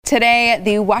Today,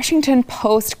 the Washington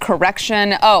Post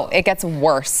correction. Oh, it gets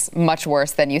worse, much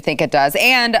worse than you think it does.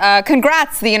 And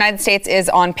congrats, the United States is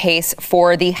on pace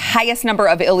for the highest number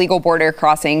of illegal border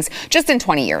crossings just in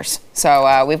 20 years.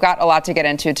 So we've got a lot to get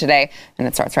into today, and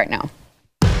it starts right now.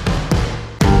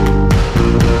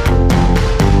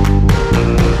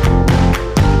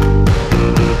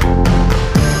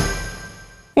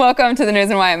 Welcome to the news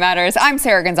and why it matters. I'm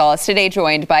Sarah Gonzalez, today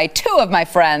joined by two of my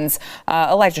friends,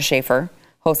 Elijah Schaffer,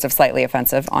 host of Slightly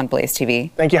Offensive on Blaze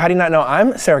TV. Thank you. How do you not know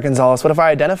I'm Sarah Gonzalez? What if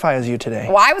I identify as you today?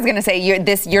 Well, I was going to say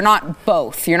you're not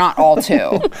both. You're not all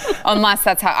two. Unless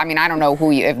that's how, I mean, I don't know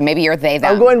who you, maybe you're they,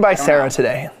 them. I'm going by Sarah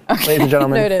today, ladies and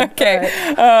gentlemen. Noted.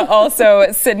 Okay.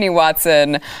 Also, Sydney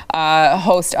Watson,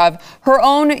 host of her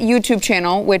own YouTube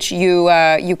channel, which you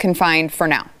can find for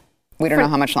now. We don't know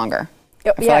how much longer.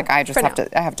 I feel like I just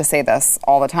have to say this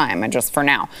all the time, and just for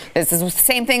now. This is the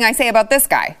same thing I say about this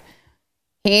guy.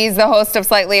 He's the host of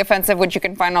Slightly Offensive, which you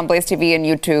can find on Blaze TV and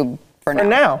YouTube for now. For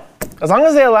now. As long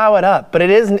as they allow it up. But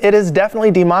it is definitely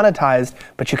demonetized,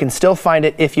 but you can still find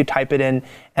it if you type it in.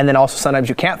 And then also sometimes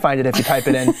you can't find it if you type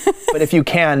it in. But if you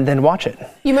can, then watch it.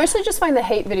 You mostly just find the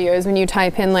hate videos when you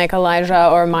type in like Elijah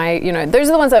or my, those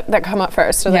are the ones that come up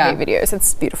first, or the hate videos.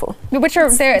 It's beautiful. Which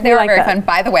are, they're like very fun.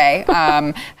 By the way,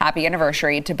 happy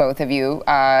anniversary to both of you.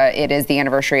 It is the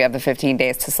anniversary of the 15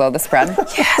 days to slow the spread.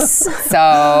 Yes.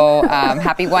 So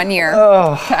happy 1 year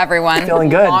to everyone. Feeling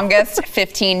good. Longest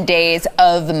 15 days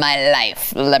of my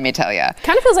life, let me tell you.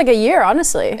 Kind of feels like a year,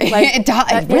 honestly. Like, it does.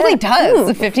 It really does.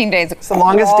 The 15 days. It's the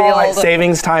longest daylight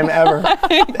savings time ever.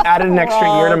 Added an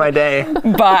extra year to my day.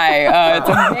 It's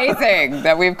amazing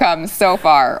that we've come so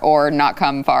far, or not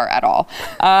come far at all.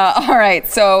 All right,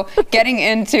 so getting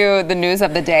into the news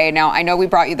of the day. Now, I know we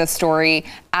brought you the story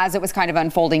as it was kind of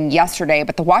unfolding yesterday,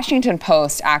 but the Washington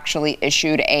Post actually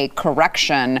issued a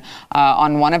correction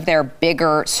on one of their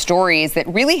bigger stories that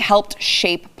really helped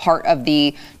shape part of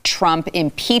the Trump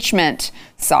impeachment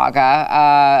saga.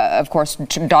 Of course,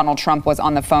 Donald Trump was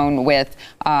on the phone with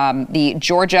the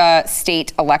Georgia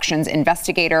state elections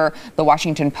investigator. The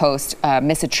Washington Post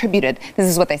misattributed, this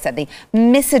is what they said, they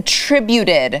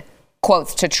misattributed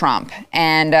quotes to Trump.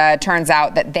 And turns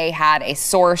out that they had a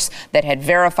source that had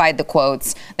verified the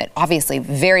quotes, that obviously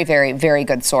very, very, very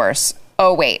good source.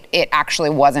 Oh, wait, it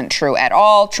actually wasn't true at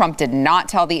all. Trump did not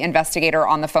tell the investigator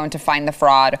on the phone to find the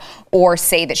fraud or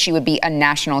say that she would be a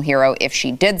national hero if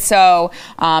she did so.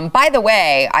 By the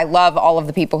way, I love all of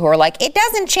the people who are like, it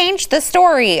doesn't change the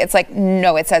story. It's like,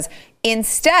 no, it says,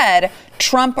 instead,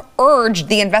 Trump urged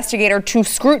the investigator to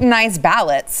scrutinize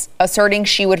ballots, asserting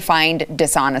she would find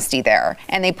dishonesty there.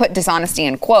 And they put dishonesty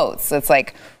in quotes. So it's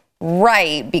like,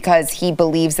 right, because he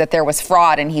believes that there was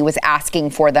fraud and he was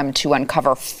asking for them to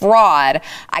uncover fraud.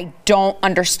 I don't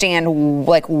understand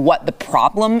what the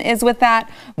problem is with that,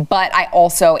 but I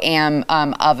also am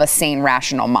of a sane,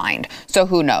 rational mind. So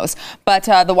who knows? But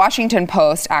the Washington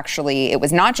Post, actually, it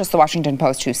was not just the Washington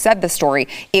Post who said the story.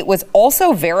 It was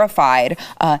also verified,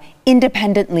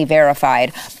 independently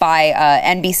verified by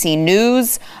NBC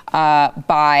News,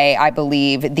 by, I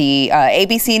believe, the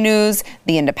ABC News,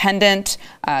 The Independent,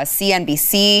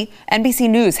 CNBC. NBC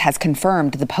News has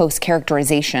confirmed the Post's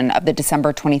characterization of the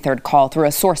December 23rd call through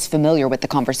a source familiar with the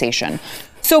conversation.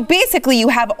 So basically, you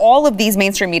have all of these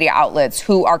mainstream media outlets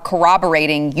who are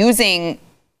corroborating using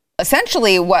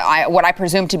essentially what I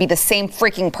presume to be the same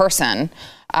freaking person,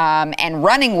 and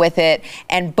running with it,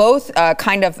 and both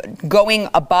kind of going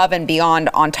above and beyond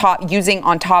on top, using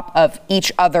on top of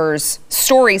each other's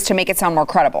stories to make it sound more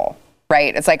credible.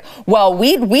 Right? It's like, well,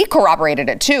 we corroborated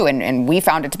it too, and we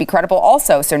found it to be credible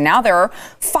also. So now there are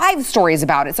 5 stories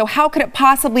about it. So how could it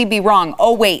possibly be wrong?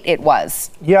 Oh, wait, it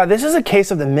was. Yeah, this is a case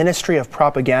of the Ministry of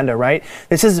Propaganda, right?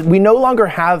 We no longer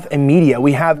have a media.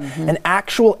 We have an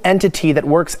actual entity that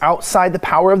works outside the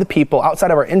power of the people,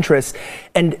 outside of our interests,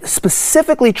 and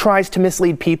specifically tries to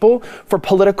mislead people for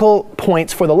political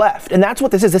points for the left. And that's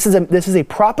what this is. This is a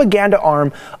propaganda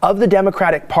arm of the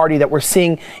Democratic Party that we're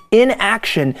seeing in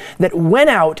action, that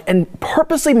went out and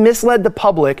purposely misled the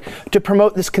public to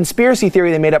promote this conspiracy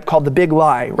theory they made up called the Big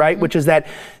Lie, right? Which is that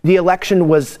the election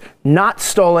was not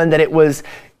stolen, that it was,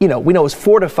 we know it was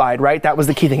fortified, right? That was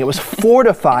the key thing. It was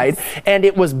fortified, and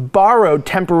it was borrowed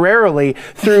temporarily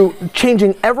through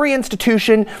changing every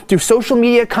institution, through social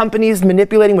media companies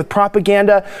manipulating with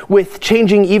propaganda, with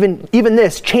changing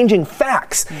changing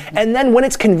facts. And then when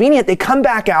it's convenient, they come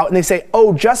back out and they say,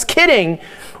 oh, just kidding.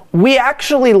 we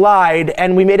actually lied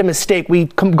and we made a mistake. We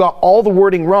got all the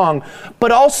wording wrong.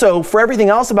 But also, for everything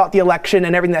else about the election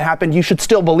and everything that happened, you should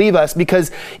still believe us,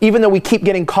 because even though we keep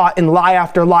getting caught in lie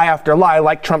after lie after lie,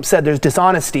 like Trump said, there's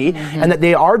dishonesty, and that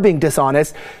they are being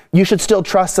dishonest, you should still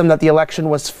trust them that the election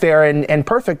was fair and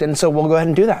perfect. And so we'll go ahead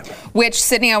and do that. Which,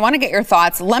 Sydney, I want to get your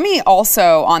thoughts. Let me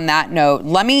also, on that note,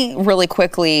 let me really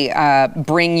quickly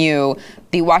bring you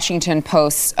the Washington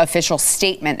Post's official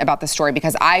statement about the story,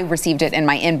 because I received it in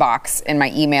my inbox, in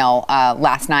my email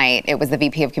last night. It was the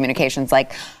VP of Communications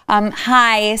like,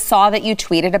 hi, saw that you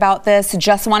tweeted about this.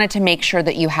 Just wanted to make sure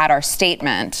that you had our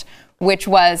statement, which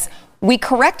was, we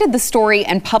corrected the story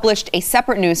and published a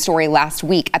separate news story last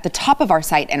week at the top of our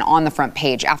site and on the front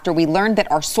page after we learned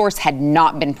that our source had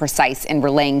not been precise in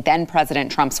relaying then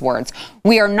President Trump's words.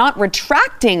 We are not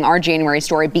retracting our January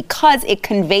story because it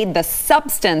conveyed the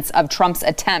substance of Trump's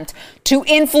attempt to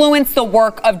influence the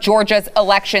work of Georgia's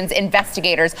elections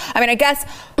investigators. I mean, I guess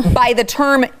by the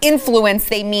term influence,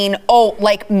 they mean,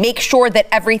 make sure that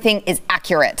everything is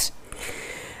accurate.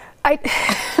 I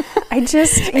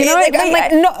just, what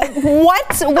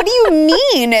do you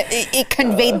mean it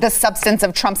conveyed the substance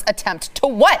of Trump's attempt to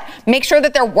what? Make sure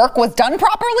that their work was done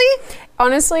properly?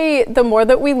 Honestly, the more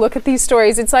that we look at these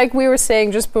stories, it's like we were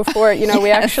saying just before,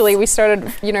 yes. we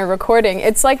started, recording.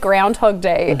 It's like Groundhog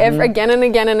Day. Again and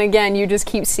again and again, you just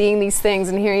keep seeing these things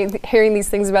and hearing these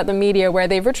things about the media where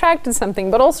they've retracted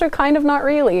something, but also kind of not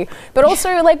really. But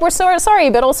also, we're so sorry,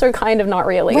 but also kind of not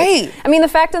really. Right. I mean, the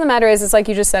fact of the matter is, it's like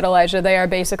you just said, Elijah, they are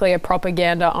basically a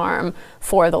propaganda arm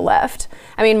for the left.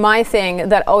 I mean, my thing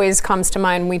that always comes to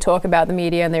mind when we talk about the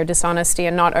media and their dishonesty,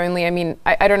 and not only,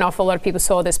 I don't know if a lot of people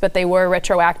saw this, but they were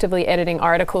retroactively editing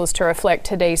articles to reflect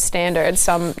today's standards.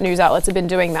 Some news outlets have been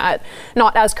doing that,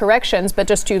 not as corrections, but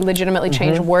just to legitimately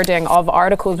change wording of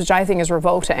articles, which I think is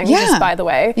revolting, just by the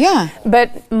way. Yeah.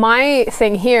 But my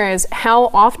thing here is, how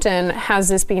often has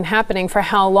this been happening? For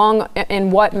how long? In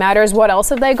what matters? What else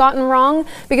have they gotten wrong?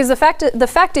 Because the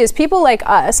fact is, people like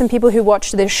us and people who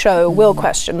watch this show will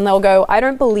question. They'll go, I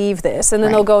don't believe this, and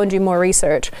then they'll go and do more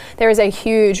research. There is a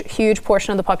huge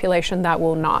portion of the population that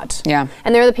will not. Yeah.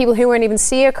 And there are the people who won't even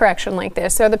see a correction like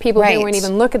this. There are the people who won't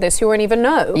even look at this, who won't even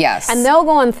know. Yes. And they'll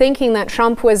go on thinking that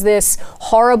Trump was this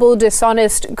horrible,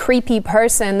 dishonest, creepy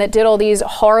person that did all these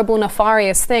horrible,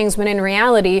 nefarious things, when in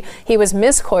reality, he was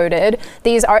misquoted.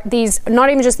 These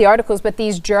not even just the articles, but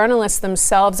these journalists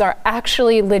themselves are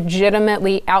actually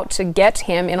legitimately out to get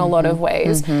him in a lot of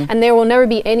ways. And there will never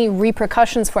be any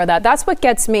repercussions for that. That's what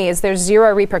gets me, is there's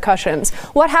zero repercussions.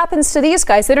 What happens to these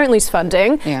guys? They don't lose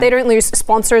funding. Yeah. They don't lose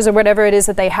sponsors or whatever it is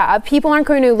that they have. People aren't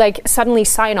going to suddenly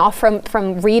sign off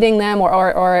from reading them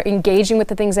or engaging with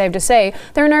the things they have to say.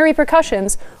 There are no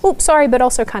repercussions. Oops, sorry, but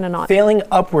also kind of not. Failing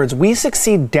upwards. We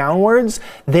succeed downwards,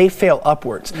 they fail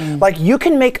upwards. You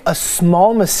can make a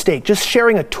small mistake, just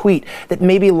sharing a tweet that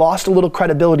maybe lost a little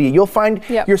credibility. You'll find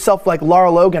yourself like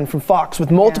Lara Logan from Fox with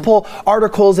multiple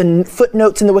articles and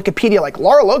footnotes in the Wikipedia. Like,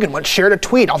 Lara Logan once shared a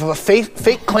tweet off of a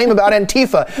fake claim about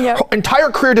Antifa. Her entire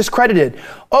career discredited.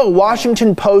 Oh,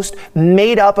 Washington Post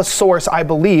made up a source, I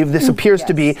believe, this appears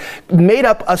to be, made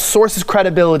up a source's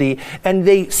credibility, and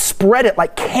they spread it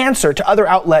like cancer to other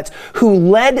outlets who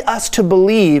led us to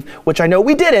believe, which I know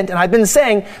we didn't, and I've been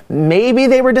saying, maybe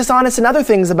they were dishonest in other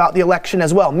things about the election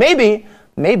as well. Maybe,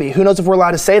 who knows if we're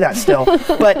allowed to say that still.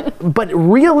 But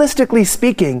realistically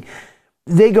speaking,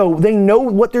 they know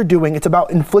what they're doing. It's about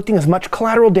inflicting as much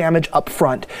collateral damage up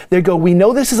front. They go, we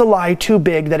know this is a lie too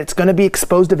big that it's going to be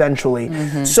exposed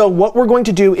eventually. So what we're going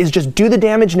to do is just do the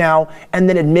damage now and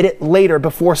then admit it later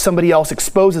before somebody else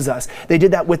exposes us. They did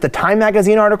that with the Time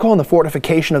magazine article and the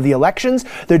fortification of the elections.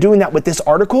 They're doing that with this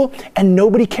article, and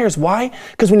nobody cares. Why?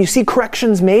 Because when you see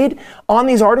corrections made on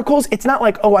these articles, it's not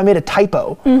like, oh, I made a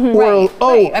typo.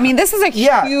 I mean, this is a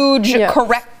huge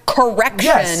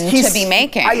correction to be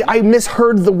making. I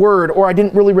misheard the word, or I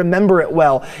didn't really remember it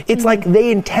well. It's like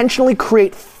they intentionally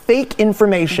create fake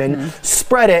information,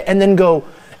 spread it, and then go,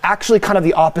 actually kind of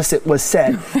the opposite was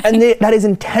said. And that is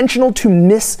intentional to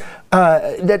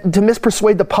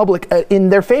mispersuade the public in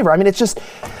their favor. I mean,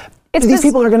 these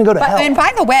people are going to go to hell. And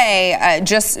by the way,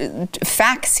 just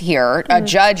facts here, a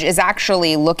judge is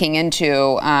actually looking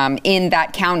into, in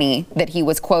that county that he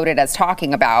was quoted as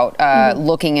talking about, they're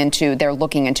looking into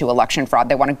election fraud.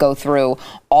 They want to go through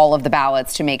all of the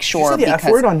ballots to make sure. Did you say the F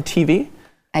word on TV?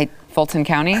 Fulton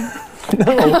County? No,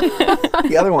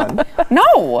 the other one.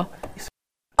 No.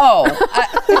 Oh,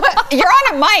 you're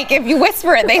on a mic. If you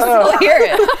whisper it, they still hear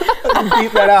it.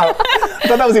 Beep that out. I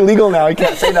thought that was illegal now. I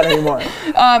can't say that anymore.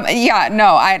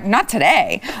 Not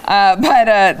today.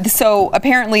 So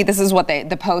apparently this is what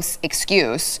the Post's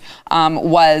excuse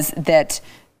was, that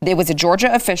it was a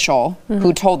Georgia official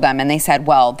who told them, and they said,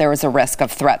 well, there was a risk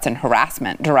of threats and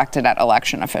harassment directed at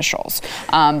election officials.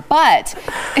 But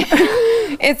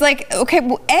it's like, okay,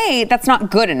 well, A, that's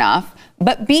not good enough.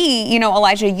 But B, you know,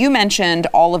 Elijah, you mentioned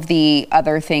all of the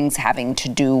other things having to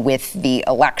do with the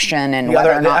election and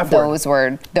whether or not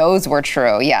those were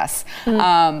true. Yes.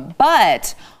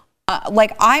 But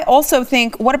like, I also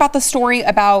think, what about the story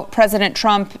about President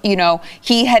Trump? You know,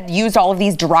 he had used all of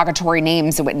these derogatory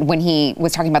names when he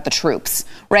was talking about the troops,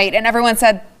 right? And everyone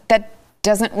said that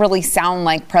doesn't really sound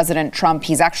like President Trump.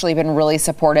 He's actually been really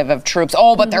supportive of troops.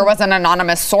 Oh, but there was an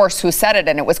anonymous source who said it,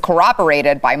 and it was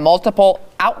corroborated by multiple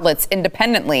outlets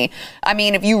independently. I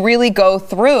mean, if you really go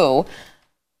through,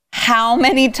 how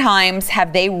many times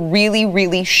have they really,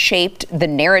 really shaped the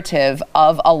narrative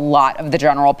of a lot of the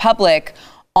general public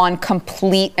on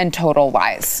complete and total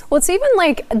lies? Well, it's even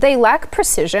like they lack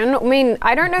precision. I mean,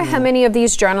 I don't know how many of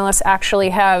these journalists actually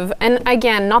have, and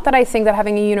again, not that I think that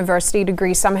having a university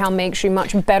degree somehow makes you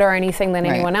much better or anything than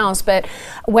anyone else, but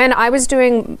when I was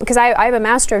doing, because I have a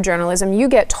master of journalism, you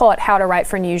get taught how to write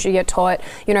for news, you get taught,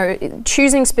 you know,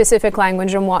 choosing specific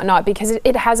language and whatnot, because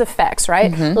it has effects, right?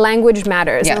 Language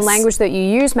matters, and the language that you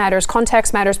use matters,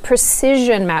 context matters,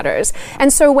 precision matters.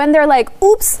 And so when they're like,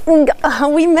 oops,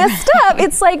 we messed up,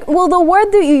 it's like, well, the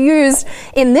word that you used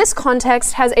in this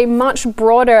context has a much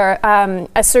broader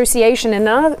association in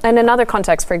another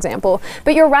context, for example.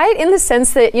 But you're right in the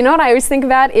sense that, you know what I always think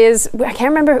about is, I can't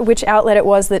remember which outlet it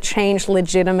was that changed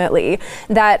legitimately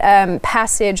that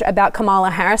passage about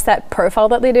Kamala Harris, that profile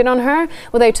that they did on her,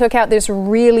 where they took out this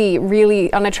really,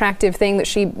 really unattractive thing that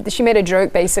she made a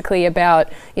joke basically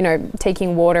about, you know,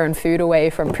 taking water and food away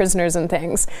from prisoners and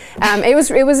things. It was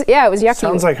yucky.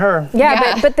 Sounds like her.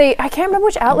 Yeah. But I can't remember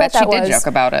which outlet that was. She did joke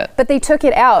about it. But they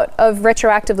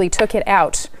retroactively took it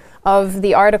out of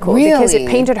the article because it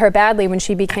painted her badly when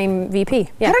she became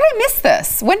VP. Yeah. How did I miss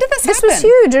this? When did this happen? This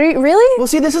was huge. Really? Well,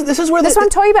 see, this is where that's what I'm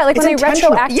talking about. Like when they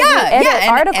retroactively edit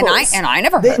articles. And I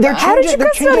never heard they're that.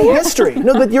 They're changing history.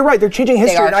 No, but you're right. They're changing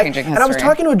history. They are changing history. And I was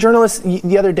talking to a journalist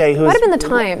the other day who might have been the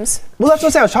Times. Well, that's what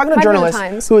I'm saying. I was talking to a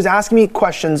journalist who was asking me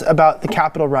questions about the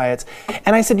Capitol riots,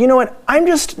 and I said, you know what? I'm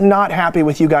just not happy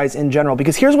with you guys in general,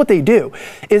 because here's what they do: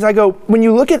 is I go, when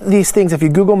you look at these things, if you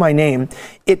Google my name,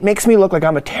 it makes me look like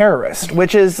I'm a terrorist,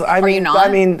 which is, Are you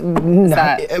not?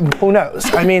 Who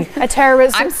knows? I mean, a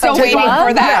terrorist. I'm still waiting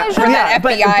for that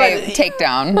FBI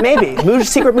takedown. Maybe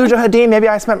secret Mujahideen. Maybe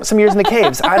I spent some years in the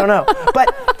caves. I don't know.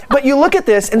 But you look at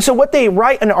this, and so what they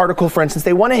write in an article, for instance,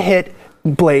 they want to hit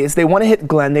Blaze, they want to hit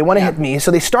Glenn, they want to hit me. So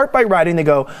they start by writing. They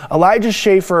go, Elijah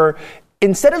Schaffer.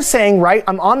 Instead of saying, right,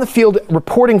 I'm on the field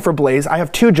reporting for Blaze. I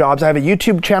have two jobs. I have a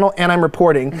YouTube channel and I'm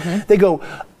reporting. They go,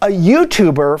 a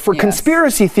YouTuber for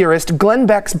conspiracy theorist Glenn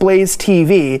Beck's Blaze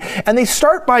TV, and they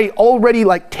start by already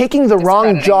like taking the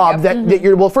wrong job that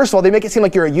you're, well, first of all, they make it seem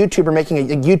like you're a YouTuber making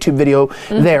a YouTube video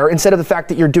there instead of the fact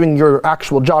that you're doing your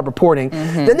actual job reporting.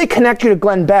 Then they connect you to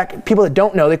Glenn Beck. People that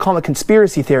don't know, they call him a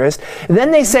conspiracy theorist. Then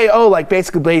they say, oh, like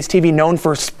basically Blaze TV known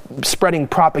for spreading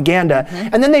propaganda.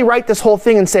 And then they write this whole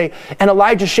thing and say, and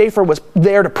Elijah Schaffer was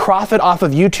there to profit off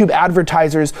of YouTube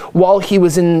advertisers while he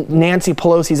was in Nancy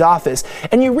Pelosi's office.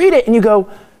 And you read it and you go,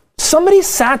 somebody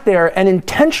sat there and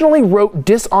intentionally wrote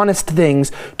dishonest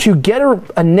things to get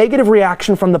a negative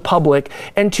reaction from the public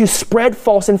and to spread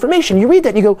false information. You read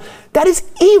that and you go, that is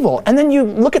evil. And then you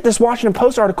look at this Washington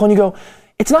Post article and you go,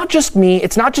 it's not just me,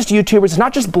 it's not just YouTubers, it's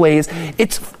not just Blaze,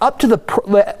 it's up to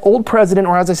the old president,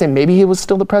 or as I say, maybe he was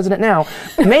still the president now.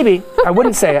 Maybe, I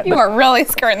wouldn't say it. You are really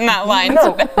skirting that line.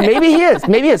 No, maybe he is.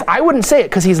 I wouldn't say it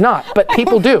because he's not, but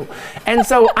people do. And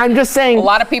so I'm just saying. A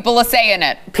lot of people are saying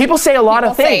it. People say a lot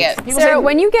of things. So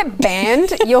when you get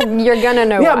banned, you're gonna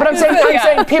know why. But I'm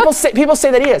saying people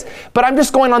say that he is. But I'm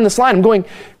just going on this line. I'm going,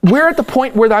 we're at the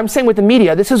point where I'm saying with the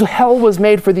media, this is hell was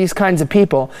made for these kinds of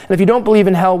people. And if you don't believe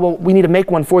in hell, well, we need to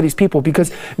make one for these people because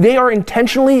they are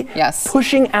intentionally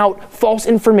pushing out false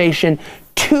information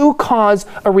to cause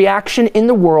a reaction in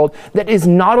the world that is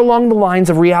not along the lines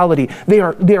of reality. They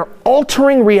are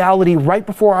altering reality right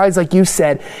before our eyes, like you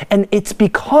said, and it's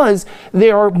because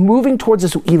they are moving towards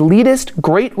this elitist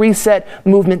Great Reset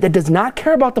movement that does not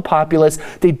care about the populace.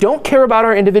 They don't care about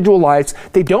our individual lives.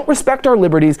 They don't respect our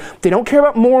liberties. They don't care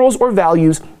about morals or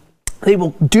values. They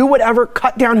will do whatever,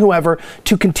 cut down whoever,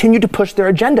 to continue to push their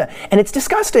agenda. And it's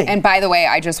disgusting. And by the way,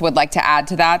 I just would like to add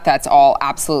to that, that's all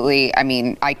absolutely, I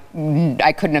mean, I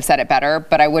couldn't have said it better,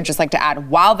 but I would just like to add,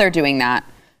 while they're doing that,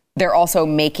 they're also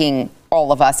making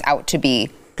all of us out to be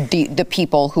the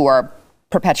people who are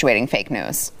perpetuating fake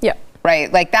news. Yeah.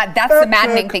 right? Like that's the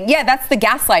maddening thing. Yeah, that's the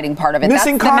gaslighting part of it.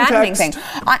 Missing that's the context. maddening thing.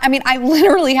 I mean, I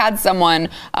literally had someone,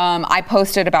 I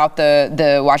posted about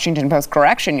the Washington Post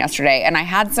correction yesterday, and I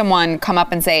had someone come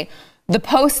up and say, the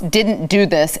Post didn't do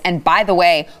this, and by the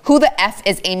way, who the F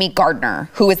is Amy Gardner,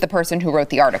 who is the person who wrote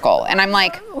the article? And I'm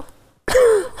like,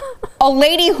 a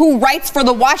lady who writes for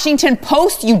the Washington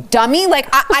Post, you dummy. Like,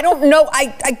 I don't know.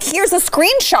 Here's a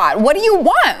screenshot. What do you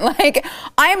want? Like,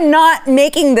 I'm not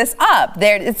making this up.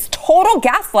 It's total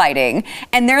gaslighting,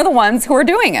 and they're the ones who are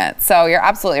doing it. So you're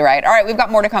absolutely right. All right, we've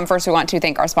got more to come. First, we want to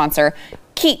thank our sponsor,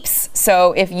 Keeps.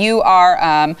 So if you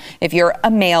are, if you're a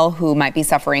male who might be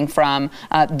suffering from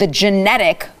the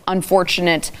genetic,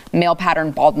 unfortunate male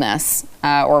pattern baldness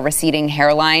or receding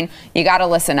hairline, you got to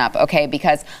listen up, okay?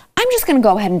 Because I'm just going to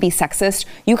go ahead and be sexist.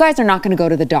 You guys are not going to go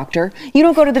to the doctor. You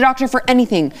don't go to the doctor for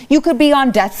anything. You could be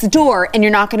on death's door and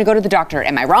you're not going to go to the doctor.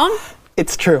 Am I wrong?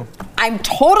 It's true. I'm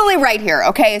totally right here,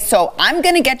 okay? So I'm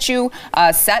going to get you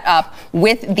set up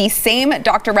with the same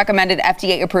doctor-recommended,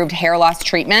 FDA-approved hair loss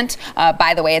treatment.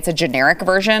 By the way, it's a generic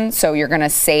version, so you're going to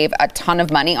save a ton of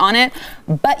money on it.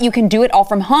 But you can do it all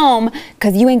from home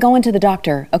because you ain't going to the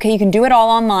doctor, okay? You can do it all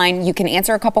online. You can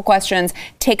answer a couple questions,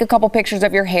 take a couple pictures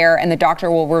of your hair, and the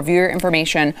doctor will review your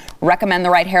information, recommend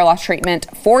the right hair loss treatment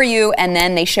for you, and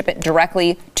then they ship it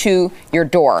directly to your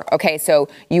door, okay? So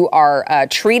you are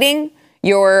treating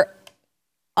your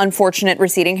unfortunate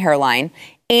receding hairline,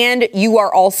 and you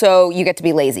get to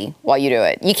be lazy while you do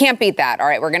it. You can't beat that. All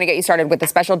right, we're going to get you started with a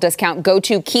special discount. Go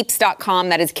to keeps.com.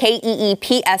 That is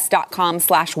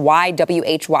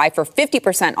keeps.com/YWHY for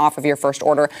 50% off of your first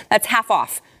order. That's half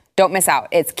off. Don't miss out.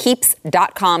 It's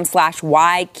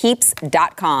keeps.com/Y,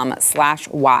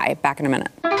 keeps.com/Y. Back in a minute.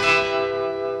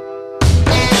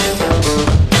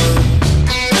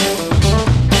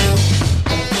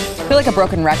 I feel like a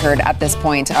broken record at this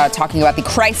point, talking about the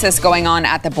crisis going on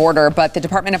at the border, but the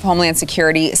Department of Homeland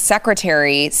Security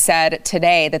Secretary said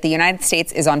today that the United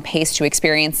States is on pace to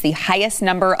experience the highest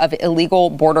number of illegal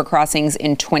border crossings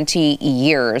in 20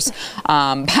 years.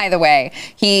 By the way,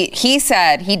 he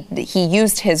said he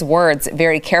used his words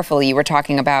very carefully. You were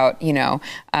talking about,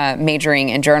 majoring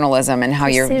in journalism and how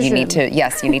you need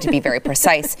to be very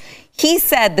precise. He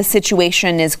said the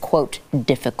situation is, quote,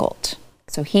 difficult.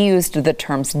 So he used the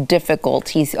terms difficult.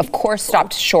 He's, of course,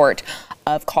 stopped short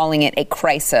of calling it a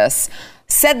crisis.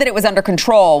 Said that it was under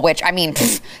control, which,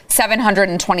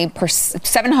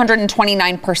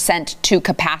 729% to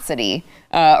capacity,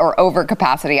 or over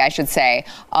capacity, I should say,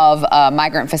 of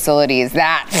migrant facilities.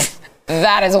 That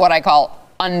is what I call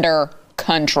under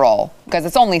control, because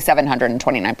it's only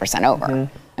 729% over. Mm-hmm.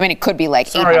 It could be like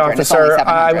 800. Sorry, officer,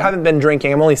 I haven't been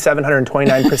drinking. I'm only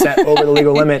 729% over the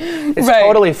legal limit. It's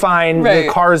totally fine. The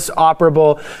car's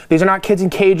operable. These are not kids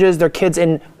in cages. They're kids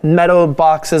in metal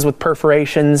boxes with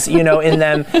perforations, in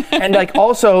them. And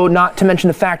also not to mention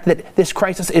the fact that this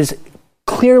crisis is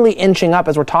clearly inching up,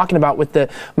 as we're talking about, with the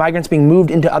migrants being moved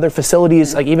into other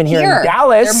facilities, like even here in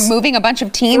Dallas. They're moving a bunch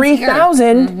of teens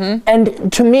 3,000. Mm-hmm.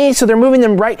 And to me, so they're moving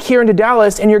them right here into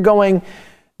Dallas, and you're going,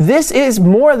 this is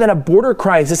more than a border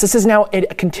crisis. This is now a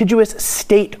contiguous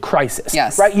state crisis.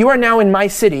 Yes. Right? You are now in my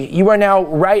city. You are now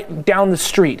right down the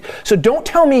street. So don't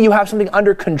tell me you have something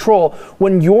under control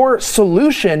when your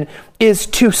solution is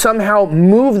to somehow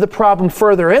move the problem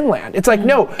further inland. It's like,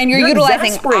 no. And you're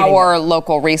utilizing our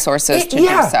local resources to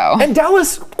do so. And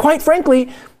Dallas, quite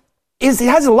frankly, it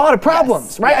has a lot of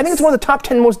problems, right? Yes. I think it's one of the top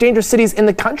 10 most dangerous cities in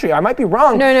the country. I might be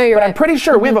wrong, you're right. But I'm pretty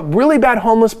sure we have a really bad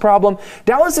homeless problem.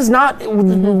 Dallas is not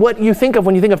what you think of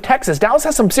when you think of Texas. Dallas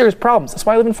has some serious problems. That's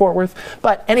why I live in Fort Worth.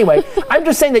 But anyway, I'm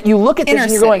just saying that you look at this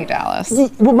and you're going, Dallas.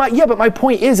 Well, but my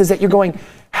point is that you're going,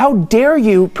 how dare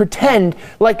you pretend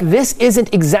like this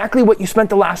isn't exactly what you spent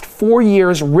the last 4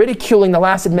 years ridiculing the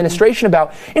last administration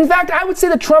about? In fact, I would say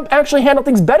that Trump actually handled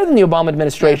things better than the Obama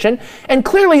administration, and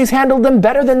clearly he's handled them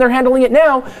better than they're handling it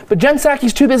now. But Jen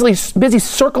Psaki's too busy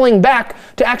circling back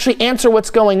to actually answer what's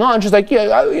going on. She's like,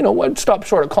 what? Stop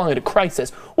short of calling it a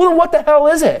crisis. Well, then what the hell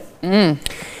is it?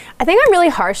 I think I'm really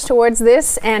harsh towards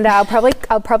this, and I'll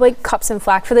probably cop some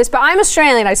flack for this, but I'm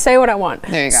Australian. I say what I want.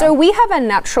 There you go. So we have a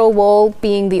natural wall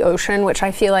being the ocean, which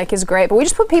I feel like is great, but we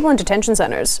just put people in detention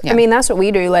centers. Yeah. That's what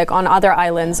we do, on other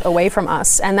islands away from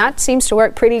us, and that seems to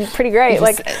work pretty great.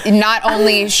 Not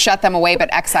only shut them away,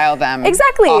 but exile them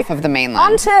off of the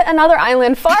mainland onto another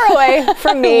island far away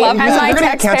from me and my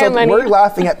taxpayer money. We're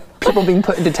laughing at people being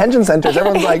put in detention centers.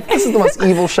 Everyone's like, this is the most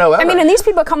evil show ever. I mean, and these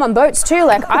people come on boats too.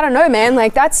 Like, I don't know, man.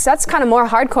 Like, that's kind of more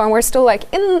hardcore, and we're still like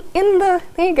in the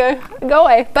there you go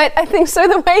away. But I think so.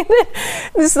 The way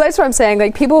that that's what I'm saying.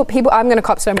 Like, people. I'm gonna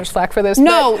cop so much flack for this.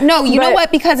 No. You know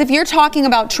what? Because if you're talking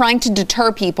about trying to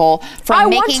deter people from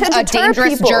making a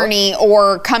dangerous journey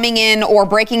or coming in or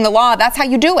breaking the law, that's how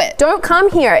you do it. Don't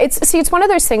come here. It's one of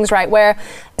those things, right, where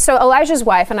so Elijah's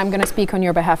wife, and I'm going to speak on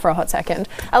your behalf for a hot second.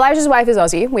 Elijah's wife is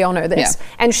Aussie. We all know this. Yeah.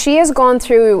 And she has gone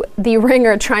through the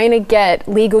ringer trying to get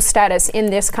legal status in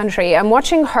this country. I'm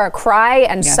watching her cry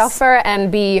and suffer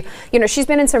and be, she's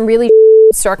been in some really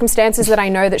circumstances that I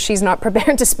know that she's not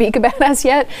prepared to speak about as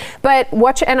yet. But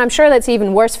and I'm sure that's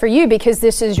even worse for you because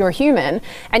this is your human.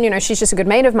 And, she's just a good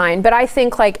mate of mine. But I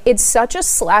think, like, it's such a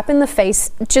slap in the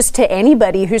face just to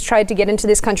anybody who's tried to get into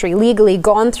this country legally,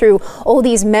 gone through all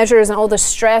these measures and all the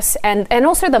stress and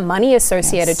also the money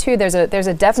associated too. There's a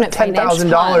definite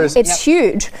 $10,000. It's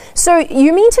huge. So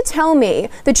you mean to tell me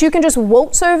that you can just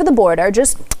waltz over the border,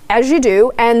 just as you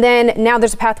do, and then now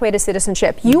there's a pathway to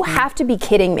citizenship? You have to be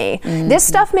kidding me. This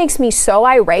stuff makes me so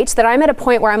irate that I'm at a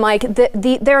point where I'm like,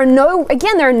 there are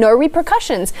no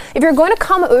repercussions. If you're going to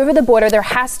come over the border, there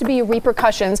has to be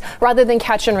repercussions rather than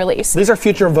catch and release. These are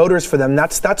future voters for them.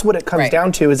 That's what it comes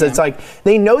down to. Is it's like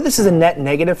they know this is a net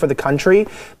negative for the country,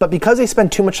 but because they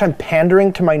spend too much time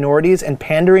pandering to minorities and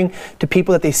pandering to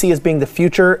people that they see as being the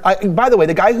future. By the way,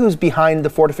 the guy who's behind the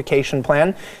fortification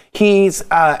plan, he's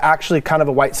actually kind of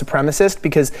a white supremacist,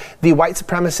 because the white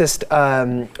supremacist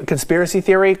conspiracy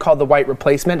theory called the white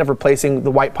replacement, of replacing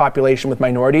the white population with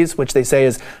minorities, which they say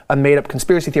is a made-up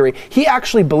conspiracy theory. He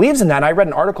actually believes in that. And I read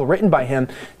an article written by him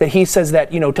that he says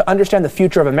that, to understand the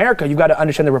future of America, you've got to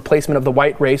understand the replacement of the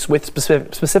white race with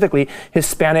specifically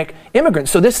Hispanic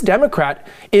immigrants. So this Democrat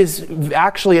is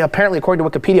actually, apparently, according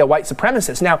to Wikipedia, a white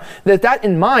supremacist. Now, that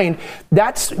in mind,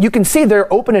 you can see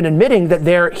they're open and admitting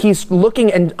that he's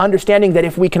looking and understanding that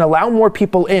if we can allow more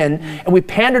people in and we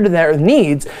pander to their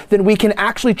needs, then we can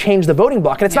actually change the voting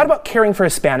bloc. And it's not about caring for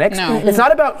Hispanics. No. It's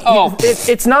not about.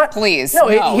 It's not. Please. No,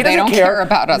 he doesn't they don't care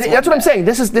about us. That's what I'm saying.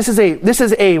 This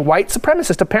is a white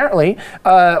supremacist, apparently,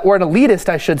 or an elitist,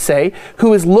 I should say,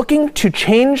 who is looking to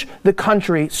change the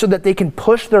country so that they can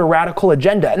push their radical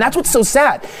agenda. And that's what's so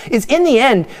sad. Is in the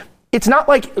end, it's not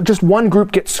like just one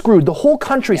group gets screwed. The whole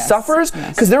country suffers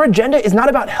because their agenda is not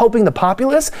about helping the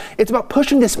populace. It's about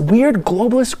pushing this weird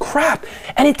globalist crap.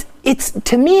 And it's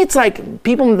to me, it's like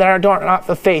people that are not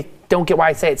of faith don't get why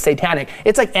I say it's satanic.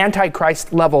 It's like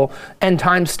Antichrist level end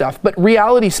time stuff. But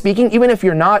reality speaking, even if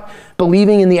you're not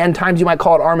believing in the end times, you might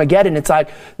call it Armageddon. It's like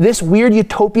this weird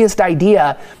utopist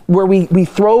idea where we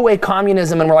throw away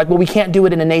communism and we're like, well, we can't do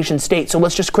it in a nation state. So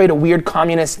let's just create a weird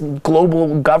communist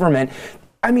global government.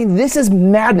 I mean, this is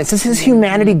madness. This is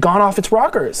humanity gone off its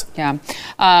rockers. Yeah.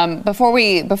 Before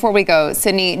we go,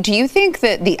 Sydney, do you think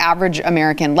that the average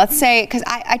American, let's say, because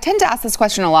I tend to ask this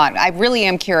question a lot. I really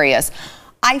am curious.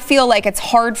 I feel like it's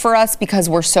hard for us because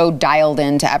we're so dialed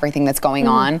into everything that's going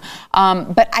on.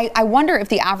 But I wonder if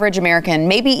the average American,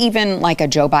 maybe even like a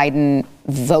Joe Biden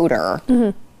voter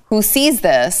who sees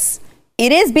this,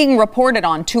 it is being reported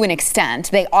on to an extent.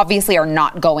 They obviously are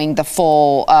not going the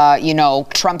full,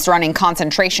 Trump's running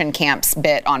concentration camps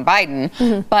bit on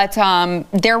Biden, but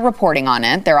they're reporting on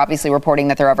it. They're obviously reporting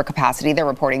that they're over capacity. They're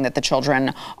reporting that the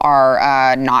children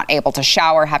are not able to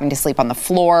shower, having to sleep on the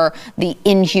floor, the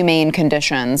inhumane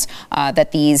conditions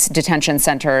that these detention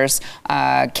centers,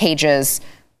 cages,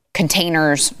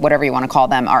 containers, whatever you want to call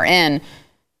them, are in.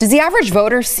 Does the average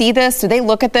voter see this? Do they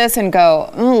look at this and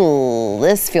go, ooh,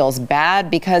 this feels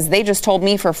bad because they just told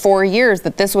me for 4 years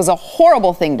that this was a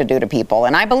horrible thing to do to people,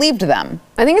 and I believed them?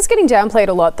 I think it's getting downplayed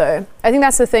a lot, though. I think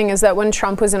that's the thing, is that when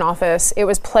Trump was in office, it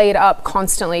was played up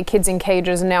constantly, kids in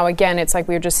cages, and now again, it's like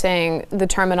we were just saying, the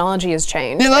terminology has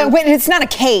changed. Wait, it's not a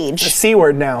cage. It's a C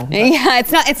word now. Yeah,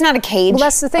 it's not a cage. Well,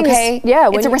 that's the thing. Okay?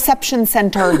 It's a reception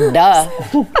center, duh.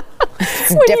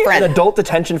 It's different. An adult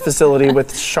detention facility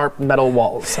with sharp metal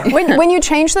walls. When you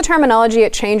change the terminology,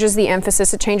 it changes the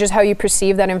emphasis. It changes how you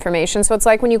perceive that information. So it's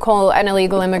like when you call an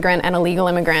illegal immigrant an illegal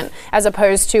immigrant, as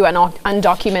opposed to an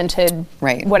undocumented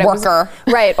worker.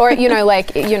 Right. Or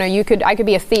I could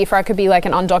be a thief, or I could be like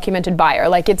an undocumented buyer.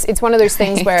 Like it's one of those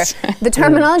things where the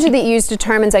terminology that you use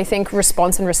determines, I think,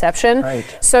 response and reception.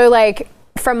 Right. So like,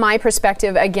 from my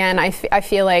perspective, again, I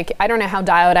feel like I don't know how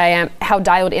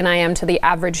dialed in I am to the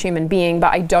average human being,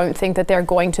 but I don't think that they're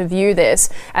going to view this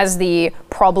as the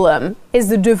problem, is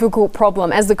the difficult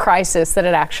problem, as the crisis that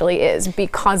it actually is,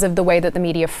 because of the way that the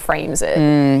media frames it.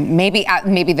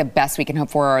 Maybe the best we can hope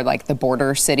for are like the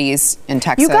border cities in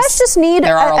Texas. You guys just need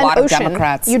there are a lot ocean. of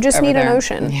Democrats. You just need there. an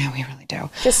ocean. Yeah, we really do.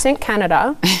 Just sink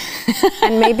Canada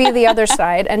and maybe the other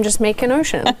side and just make an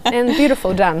ocean. And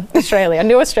beautiful, done. Australia,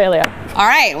 new Australia. All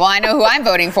right, well, I know who I'm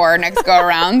voting for next go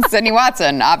around. Sydney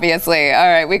Watson, obviously. All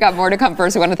right, we got more to come.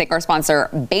 First, we want to thank our sponsor,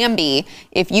 Bambee.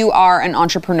 If you are an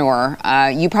entrepreneur,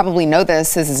 you probably know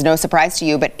this is no surprise to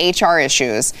you, but HR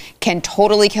issues can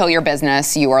totally kill your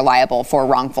business. You are liable for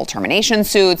wrongful termination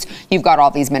suits. You've got all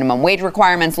these minimum wage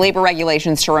requirements, labor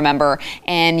regulations to remember,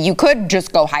 and you could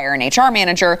just go hire an HR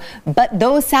manager, but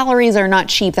those salaries are not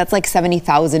cheap. That's like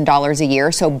 $70,000 a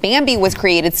year. So Bambee was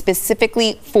created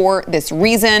specifically for this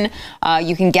reason.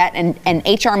 You can get an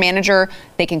HR manager.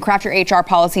 They can craft your HR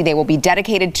policy. They will be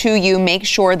dedicated to you. Make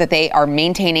sure that they are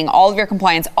maintaining all of your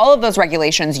compliance, all of those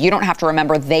regulations. You don't have to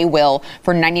remember. They will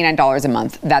for $99 a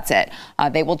month. That's it.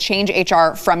 They will change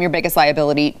HR from your biggest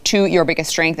liability to your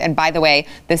biggest strength. And by the way,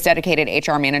 this dedicated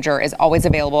HR manager is always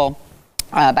available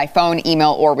by phone,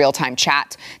 email, or real-time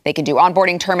chat. They can do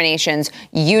onboarding, terminations,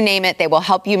 you name it. They will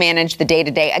help you manage the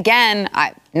day-to-day. Again,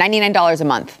 $99 a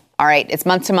month. All right, it's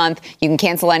month to month. You can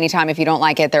cancel anytime if you don't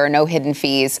like it. There are no hidden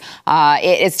fees.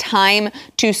 It is time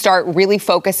to start really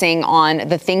focusing on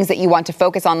the things that you want to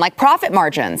focus on, like profit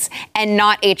margins and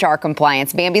not HR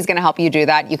compliance. Bambee's going to help you do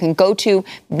that. You can go to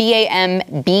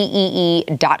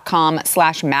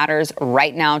bambee.com/matters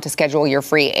right now to schedule your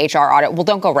free HR audit. Well,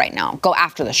 don't go right now. Go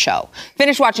after the show.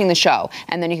 Finish watching the show,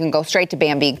 and then you can go straight to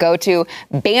Bambee. Go to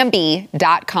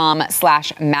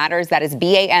bambee.com/matters. That is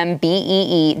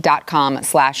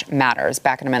bambee.com/matters.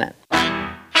 Back in a minute.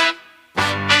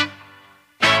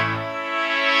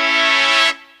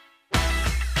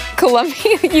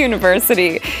 Columbia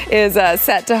University is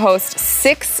set to host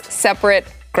 6 separate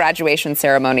graduation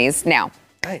ceremonies. Now,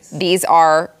 nice. These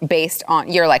are based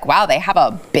on, you're like, wow, they have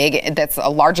that's a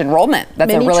large enrollment. That's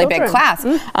many a really children. Big class.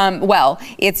 Well,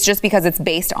 it's just because it's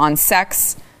based on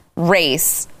sex,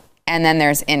 race, and then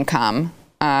there's income.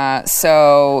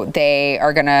 So they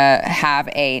are going to have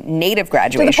a native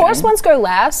graduation. Do the poorest ones go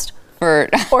last? Or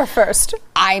first?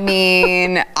 I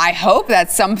mean, I hope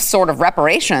that's some sort of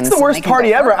reparations. It's the worst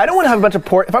party ever. I don't want to have a bunch of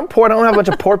poor. If I'm poor, I don't want to have a bunch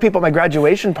of poor people at my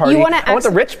graduation party. I want the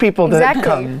rich people to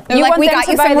come. They're like, we got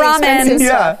you some ramen.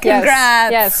 Yeah.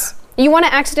 Congrats. Yes. You want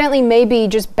to accidentally maybe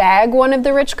just bag one of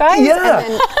the rich guys? Yeah.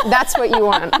 And then that's what you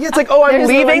want. Yeah, it's like, oh, I'm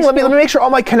leaving. Let me make sure all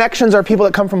my connections are people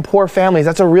that come from poor families.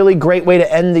 That's a really great way to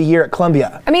end the year at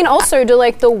Columbia. I mean, also, do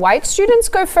like the white students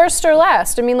go first or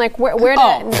last? I mean, like, where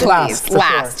last.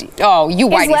 Last. Oh, you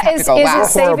whiteys have to go last.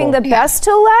 Is it saving the best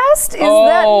till last?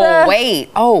 Wait.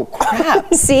 Oh,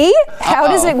 crap. See? How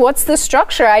does it, what's the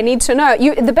structure? I need to know.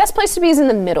 The best place to be is in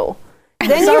the middle.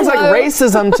 Then sounds like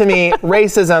racism to me.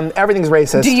 Racism. Everything's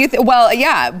racist. Do you? Well,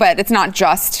 yeah, but it's not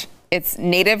just. It's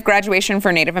native graduation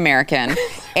for Native American,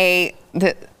 the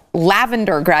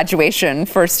lavender graduation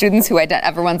for students who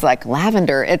everyone's like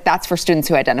lavender. That's for students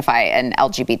who identify an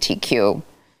LGBTQ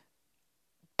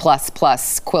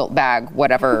plus quilt bag,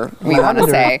 whatever we want to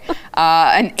say.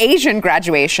 An Asian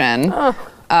graduation.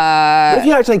 What if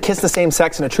you actually kiss the same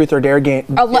sex in a truth or dare game?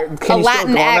 A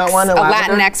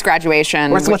Latinx graduation.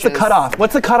 What's the cutoff?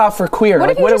 What's the cutoff for queer?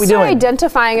 What what are we doing?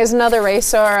 Identifying as another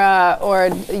race or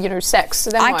sex?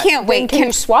 Then I can't wait. Can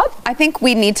you swap? I think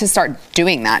we need to start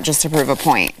doing that just to prove a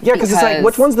point. Yeah, because it's like,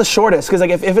 which one's the shortest? Because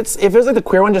like if it's like the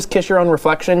queer one, just kiss your own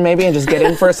reflection maybe and just get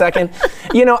in for a second.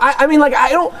 I mean, like I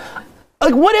don't.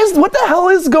 Like what the hell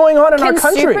is going on in our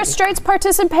country? Can super straights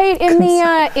participate in the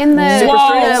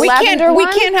lavender one? We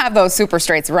can't have those super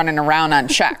straights running around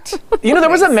unchecked. There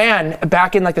was a man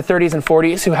back in like the 30s and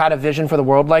 40s who had a vision for the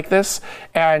world like this,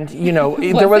 and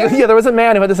there was a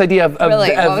man who had this idea of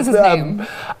really? What was his name?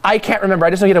 I can't remember. I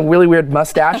just know he had a really weird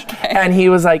mustache, and he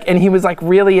was like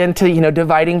really into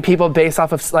dividing people based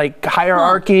off of like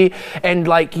hierarchy and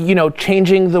like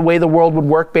changing the way the world would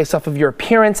work based off of your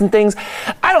appearance and things.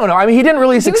 I don't know. I mean, he didn't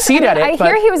really succeed at it. I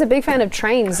hear he was a big fan of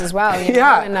trains as well. He's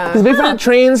a big fan of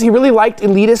trains. He really liked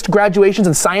elitist graduations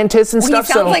and scientists and stuff.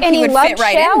 He sounds like he would fit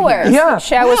right showers. in here. Yeah,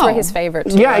 showers were his favorite.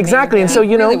 Too. Yeah, exactly. And so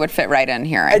he really would fit right in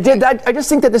here. I just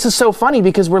think that this is so funny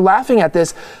because we're laughing at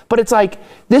this, but it's like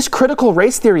this critical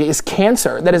race theory is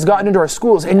cancer that has gotten into our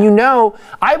schools. And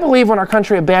I believe when our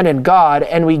country abandoned God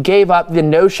and we gave up the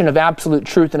notion of absolute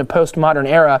truth in a postmodern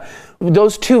era,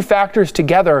 those two factors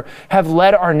together have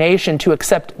led our nation to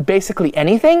accept basically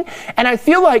anything. And I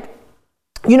feel like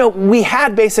we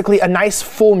had basically a nice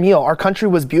full meal. Our country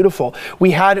was beautiful.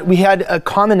 We had a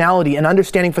commonality and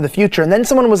understanding for the future. And then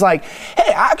someone was like,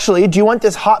 hey, actually, do you want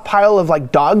this hot pile of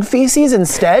like dog feces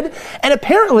instead? And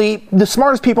apparently the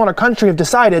smartest people in our country have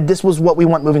decided this was what we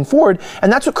want moving forward.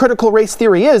 And that's what critical race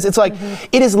theory is. It's like,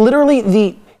 it is literally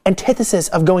the antithesis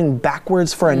of going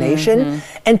backwards for a nation.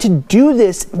 And to do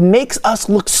this makes us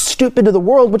look stupid to the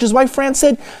world, which is why France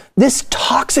said this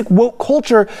toxic woke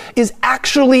culture is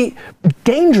actually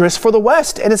dangerous for the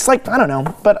West. And it's like, I don't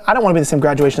know, but I don't want to be the same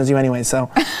graduation as you anyway,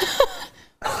 so.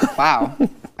 Wow.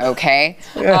 Okay.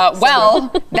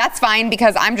 Well, that's fine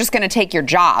because I'm just going to take your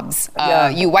jobs,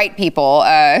 you white people.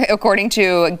 According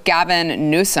to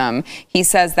Gavin Newsom, he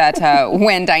says that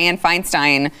when Dianne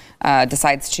Feinstein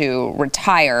decides to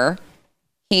retire,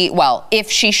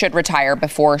 if she should retire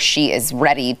before she is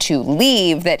ready to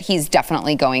leave, that he's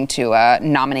definitely going to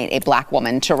nominate a black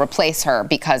woman to replace her,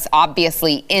 because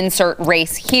obviously insert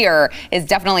race here is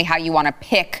definitely how you want to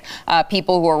pick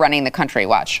people who are running the country.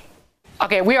 Watch.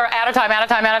 Okay, we are out of time. I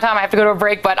have to go to a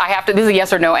break, but this is a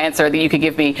yes or no answer that you could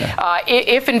give me.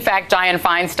 If in fact Dianne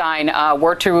Feinstein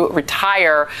were to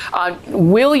retire,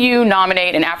 will you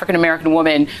nominate an African-American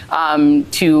woman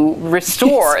to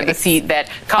restore the seat that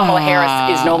Kamala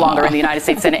Harris is no longer in the United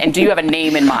States Senate? And do you have a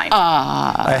name in mind?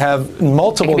 I have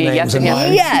multiple names in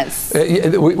mind. Yes.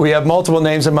 We have multiple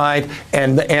names in mind,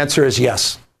 and the answer is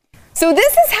yes. So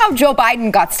this is how Joe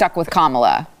Biden got stuck with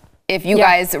Kamala. If you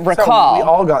guys recall. So we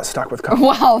all got stuck with Kamala.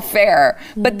 Well, fair.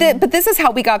 But this is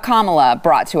how we got Kamala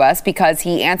brought to us, because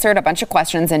he answered a bunch of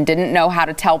questions and didn't know how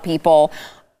to tell people,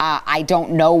 I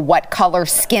don't know what color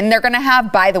skin they're going to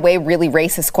have. By the way, really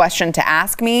racist question to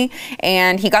ask me.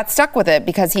 And he got stuck with it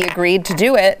because he agreed to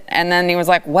do it. And then he was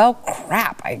like, well,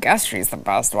 crap, I guess she's the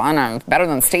best one. I'm better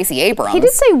than Stacey Abrams. He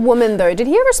did say woman, though. Did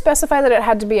he ever specify that it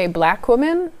had to be a black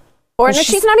woman? Or no,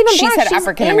 she's not even black. She said she's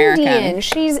African-American. Indian.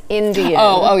 She's Indian.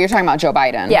 Oh, you're talking about Joe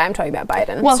Biden. Yeah, I'm talking about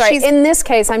Biden. Well, sorry, in this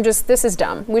case, this is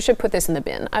dumb. We should put this in the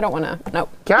bin. I don't want to, nope.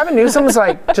 Gavin Newsom's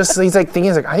he's thinking,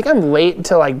 I think I'm late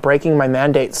to like breaking my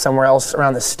mandate somewhere else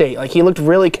around the state. Like he looked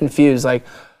really confused, like,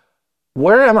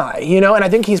 where am I? And I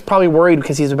think he's probably worried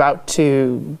because he's about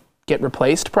to get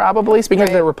replaced, probably. Speaking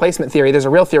of the replacement theory, there's a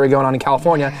real theory going on in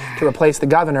California to replace the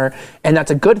governor, and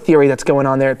that's a good theory that's going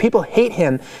on there. People hate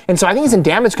him, and so I think he's in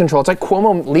damage control. It's like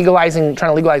Cuomo trying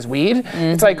to legalize weed.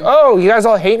 It's like, oh, you guys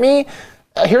all hate me?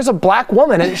 Here's a black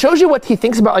woman, and it shows you what he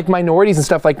thinks about like minorities and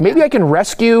stuff. Like maybe I can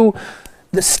rescue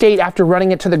the state after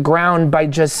running it to the ground by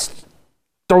just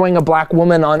throwing a black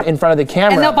woman in front of the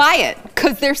camera. And they'll buy it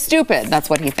because they're stupid. That's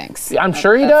what he thinks. I'm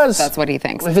sure he does. That's what he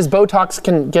thinks. If his Botox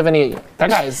can give that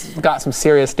guy's got some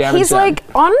serious damage. He's like,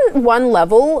 on one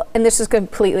level, and this is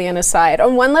completely an aside,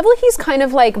 on one level he's kind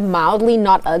of like mildly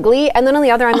not ugly, and then on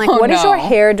the other I'm like, what is your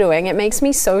hair doing? It makes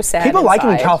me so sad. People like him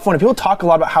in California. People talk a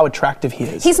lot about how attractive he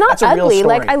is. He's not ugly.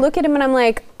 Like I look at him and I'm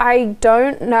like, I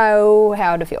don't know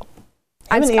how to feel.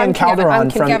 I'm Ian Calderon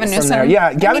from there.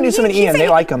 Yeah, Gavin Newsom and Ian, they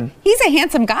like him. He's a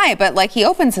handsome guy, but like he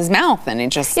opens his mouth and it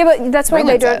just but that's why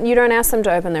you don't ask them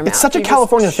to open their mouth. It's such a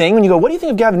California thing when you go, what do you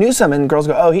think of Gavin Newsom? And girls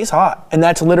go, oh, he's hot. And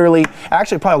that's literally,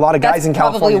 actually probably a lot of guys in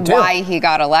California too. That's probably why he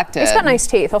got elected. He's got nice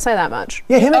teeth, I'll say that much.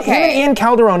 Yeah, him and Ian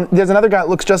Calderon, there's another guy that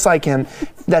looks just like him,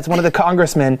 that's one of the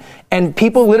congressmen, and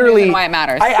people literally, why it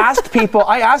matters. I asked people,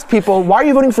 why are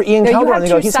you voting for Ian Calderon? And they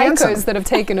go, he's handsome. That have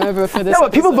taken over for this. No,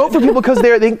 but people vote for people because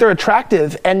they think they're attractive,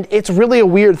 and it's really a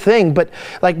weird thing, but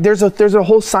like there's a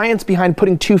whole science behind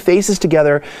putting two faces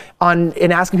together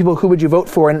and asking people who would you vote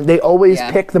for, and they always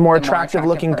pick the more attractive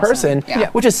looking person.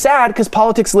 Which is sad because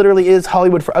politics literally is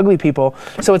Hollywood for ugly people.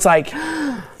 So it's like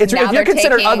if you're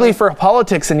considered ugly for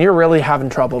politics, and you're really having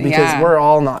trouble because we're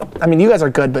all not. I mean, you guys are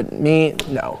good, but me,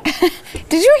 no.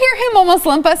 Did you hear him almost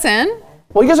lump us in?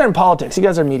 Well, you guys are in politics. You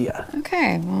guys are media.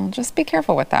 Okay, well, just be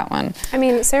careful with that one. I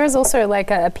mean, Sarah's also like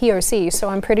a POC, so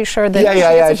I'm pretty sure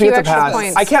that she gets a pass.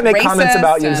 Points. I can't make comments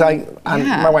about you because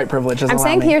my white privilege doesn't allow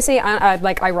me. I'm saying POC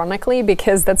like ironically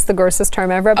because that's the grossest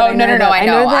term ever. But I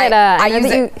know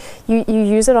that you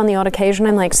use it on the odd occasion.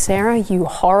 I'm like, Sarah, you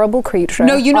horrible creature.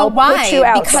 No, you know why? Put you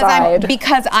outside.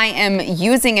 Because I am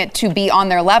using it to be on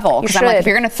their level. Because I'm like, if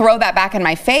you're going to throw that back in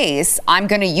my face, I'm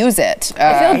going to use it.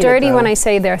 I feel dirty when I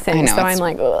say their things, so I'm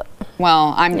like, ugh.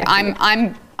 Well,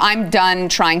 I'm done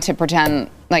trying to pretend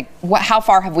like how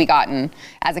far have we gotten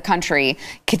as a country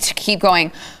to keep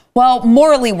going, well,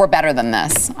 morally we're better than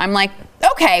this. I'm like,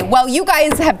 okay, well, you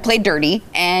guys have played dirty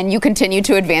and you continue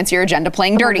to advance your agenda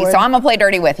playing dirty, so I'm gonna play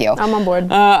dirty with you. I'm on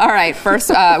board. All right, first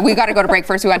we got to go to break.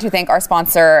 First we want to thank our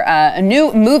sponsor, a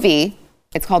new movie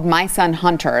It's called My Son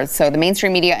Hunter. So the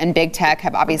mainstream media and big tech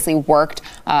have obviously worked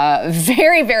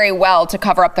very, very well to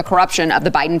cover up the corruption of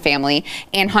the Biden family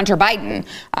and Hunter Biden.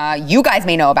 You guys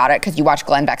may know about it because you watch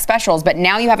Glenn Beck specials, but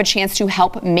now you have a chance to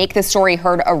help make this story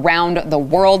heard around the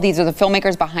world. These are the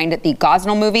filmmakers behind the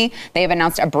Gosnell movie. They have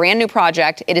announced a brand new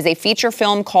project. It is a feature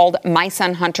film called My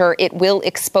Son Hunter. It will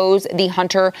expose the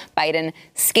Hunter Biden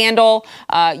scandal.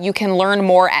 You can learn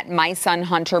more at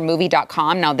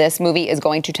mysonhuntermovie.com. Now, this movie is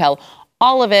going to tell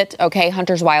all of it, okay?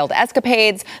 Hunter's wild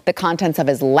escapades, the contents of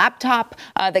his laptop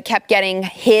that kept getting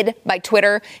hid by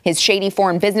Twitter, his shady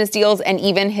foreign business deals, and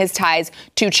even his ties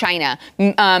to China.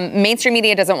 Mainstream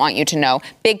media doesn't want you to know.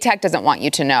 Big tech doesn't want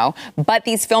you to know. But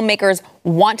these filmmakers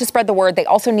want to spread the word. They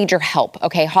also need your help,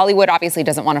 okay? Hollywood obviously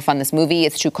doesn't want to fund this movie.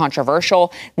 It's too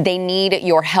controversial. They need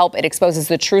your help. It exposes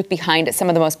the truth behind some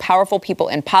of the most powerful people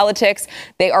in politics.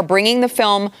 They are bringing the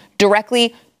film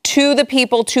directly to the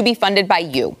people to be funded by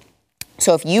you.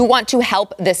 So if you want to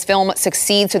help this film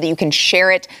succeed so that you can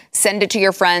share it, send it to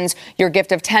your friends, your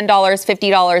gift of $10,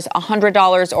 $50,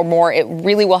 $100 or more, it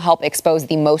really will help expose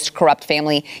the most corrupt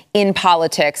family in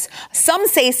politics. Some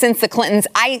say since the Clintons,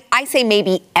 I say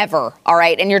maybe ever, all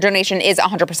right? And your donation is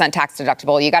 100% tax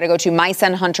deductible. You got to go to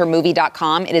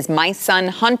mysonhuntermovie.com. It is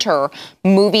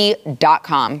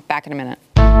mysonhuntermovie.com. Back in a minute.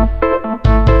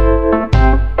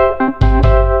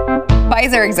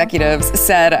 Pfizer executives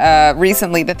said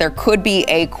recently that there could be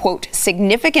a, quote,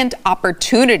 significant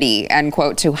opportunity, end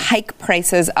quote, to hike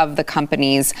prices of the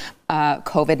company's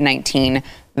COVID-19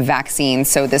 vaccine.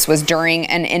 So this was during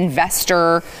an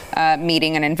investor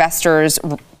meeting, an investor's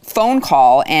phone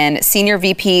call, and senior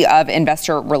VP of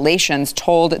investor relations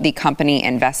told the company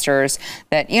investors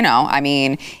that, you know, I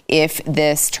mean, if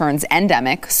this turns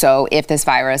endemic, so if this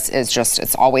virus is just,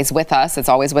 it's always with us, it's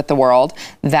always with the world,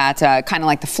 that kind of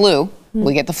like the flu,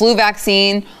 we get the flu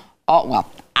vaccine. Oh, well,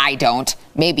 I don't.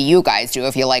 Maybe you guys do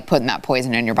if you like putting that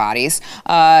poison in your bodies.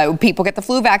 People get the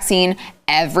flu vaccine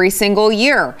every single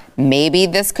year. Maybe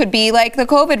this could be like the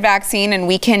COVID vaccine and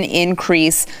we can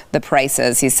increase the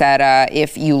prices. He said,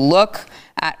 if you look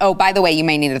at, oh, by the way, you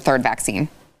may need a third vaccine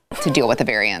to deal with the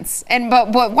variants.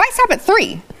 But why stop at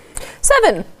 3?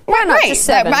 7. Why not just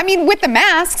 7? I mean, with the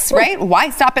masks, right? Why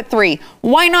stop at 3?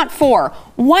 Why not 4?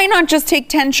 Why not just take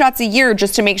 10 shots a year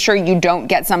just to make sure you don't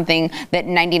get something that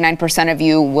 99% of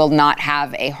you will not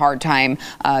have a hard time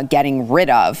getting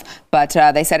rid of? But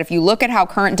they said if you look at how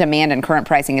current demand and current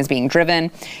pricing is being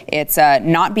driven, it's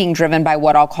not being driven by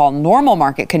what I'll call normal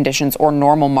market conditions or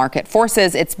normal market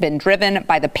forces. It's been driven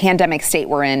by the pandemic state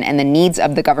we're in and the needs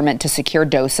of the government to secure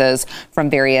doses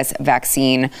from various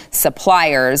vaccine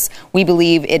suppliers. We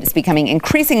believe it's becoming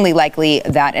increasingly likely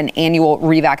that an annual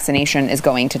revaccination is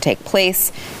going to take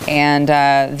place, and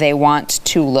they want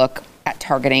to look at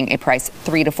targeting a price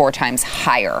 3 to 4 times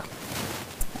higher.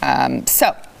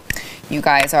 So you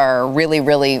guys are really,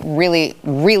 really, really,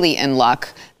 really in luck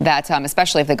that,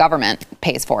 especially if the government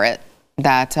pays for it,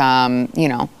 that, you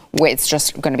know, it's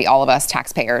just going to be all of us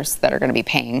taxpayers that are going to be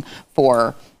paying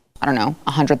for, I don't know,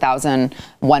 100,000,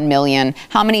 1 million.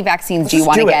 How many vaccines do you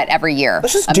want to get every year?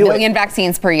 Let's just do it. 1 million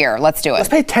vaccines per year. Let's do it. Let's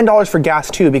pay $10 for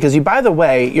gas too, because by the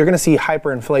way, you're going to see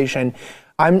hyperinflation.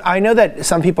 I know that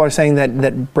some people are saying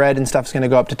that bread and stuff is going to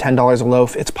go up to $10 a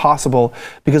loaf. It's possible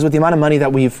because with the amount of money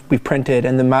that we've printed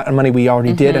and the amount of money we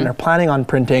already did and are planning on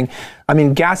printing, I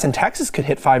mean, gas in Texas could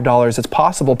hit $5. It's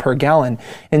possible per gallon.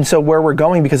 And so where we're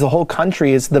going, because the whole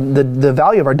country is the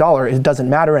value of our dollar, it doesn't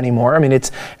matter anymore. I mean,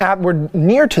 we're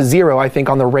near to zero, I think,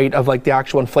 on the rate of like the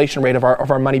actual inflation rate of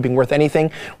our money being worth anything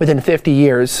within 50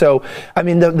 years. So, I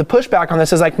mean, the pushback on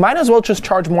this is like, might as well just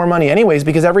charge more money anyways,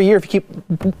 because every year if you keep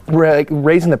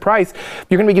raising the price,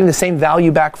 you're going to be getting the same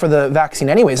value back for the vaccine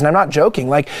anyways. And I'm not joking.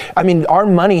 Like, I mean, our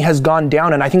money has gone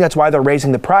down, and I think that's why they're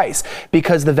raising the price,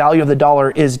 because the value of the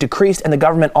dollar is decreased. And the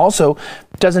government also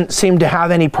doesn't seem to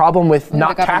have any problem with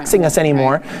not taxing us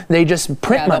anymore. Right. They just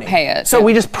print money. Pay it. So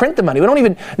we just print the money. We don't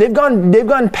even, they've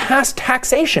gone past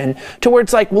taxation to where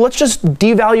it's like, well, let's just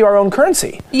devalue our own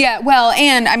currency. Yeah, well,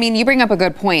 and I mean, you bring up a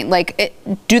good point. Like,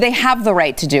 do they have the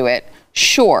right to do it?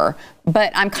 Sure.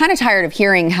 But I'm kind of tired of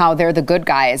hearing how they're the good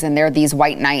guys and they're these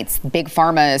white knights. Big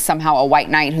Pharma is somehow a white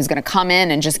knight who's going to come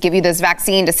in and just give you this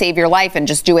vaccine to save your life and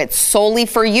just do it solely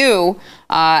for you,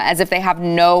 as if they have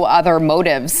no other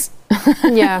motives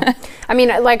Yeah. I mean,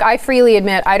 like, I freely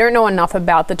admit I don't know enough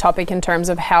about the topic in terms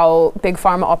of how Big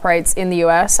Pharma operates in the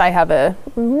US. I have a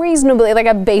reasonably, like,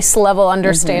 a base level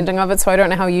understanding of it, so I don't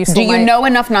know how useful. Do you know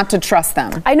enough not to trust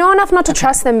them? I know enough not to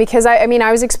trust them because I mean,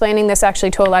 I was explaining this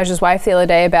actually to Elijah's wife the other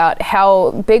day about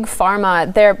how Big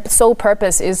Pharma, their sole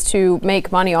purpose is to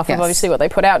make money off of obviously what they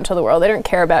put out into the world. They don't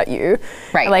care about you.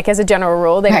 Right. Like, as a general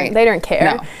rule, they don't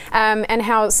care. No. And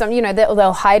how some, you know,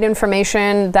 they'll hide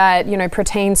information that, you know,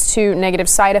 pertains to negative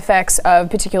side effects of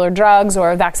particular drugs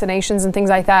or vaccinations and things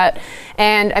like that.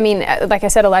 And I mean, like I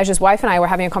said, Elijah's wife and I were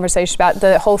having a conversation about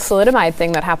the whole thalidomide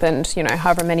thing that happened, you know,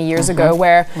 however many years ago,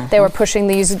 where they were pushing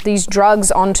these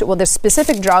drugs onto, well, this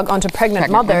specific drug onto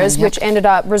pregnant mothers, which ended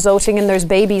up resulting in those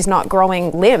babies not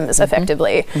growing limbs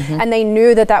effectively. And they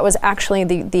knew that that was actually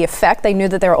the effect. They knew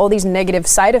that there were all these negative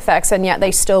side effects, and yet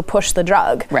they still pushed the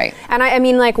drug. Right. And I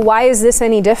mean, like, why is this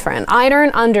any different? I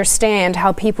don't understand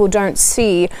how people don't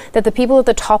see that the people at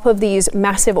the top of these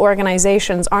massive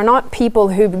organizations are not people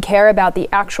who care about the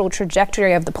actual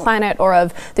trajectory of the planet or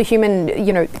of the human,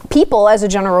 you know, people as a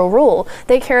general rule.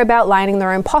 They care about lining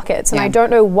their own pockets. And I don't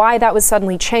know why that was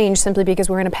suddenly changed simply because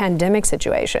we're in a pandemic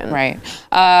situation. Right.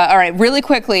 All right. Really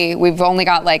quickly, we've only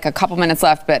got like a couple minutes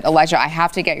left, but Elijah, I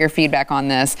have to get your feedback on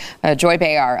this. Joy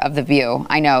Behar of The View.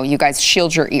 I know you guys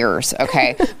shield your ears,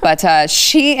 okay? But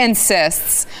she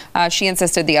insisted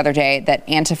the other day that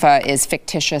Antifa is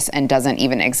fictitious and doesn't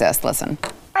even exist. Listen.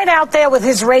 Right out there with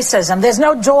his racism. There's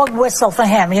no dog whistle for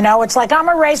him. You know, it's like, I'm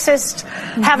a racist.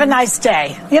 Have a nice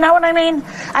day. You know what I mean?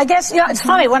 I guess, you know, it's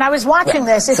funny. When I was watching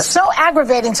this, it's so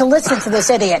aggravating to listen to this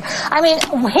idiot. I mean,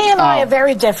 he and I are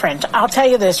very different. I'll tell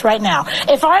you this right now.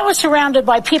 If I was surrounded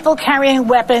by people carrying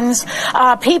weapons,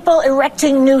 people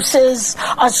erecting nooses,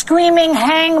 screaming,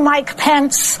 hang Mike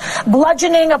Pence,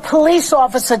 bludgeoning a police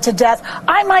officer to death,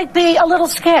 I might be a little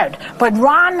scared. But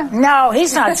Ron, no,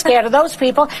 he's not scared of those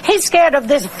people. He's scared of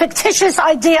this fictitious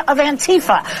idea of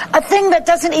Antifa, a thing that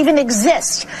doesn't even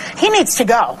exist. He needs to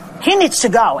go. He needs to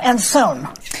go, and soon.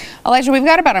 Elijah, we've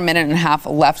got about a minute and a half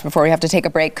left before we have to take a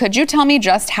break. Could you tell me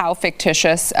just how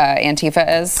fictitious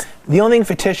Antifa is? The only thing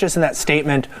fictitious in that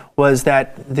statement was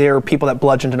that there are people that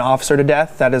bludgeoned an officer to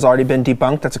death. That has already been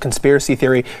debunked. That's a conspiracy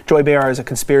theory. Joy Behar is a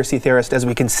conspiracy theorist, as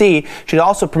we can see. She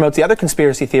also promotes the other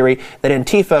conspiracy theory that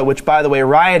Antifa, which, by the way,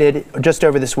 rioted just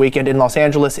over this weekend in Los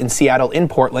Angeles, in Seattle, in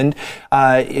Portland,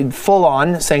 full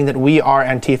on saying that we are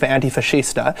Antifa,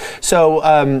 antifascista. So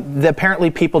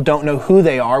apparently people don't know who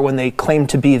they are when they claim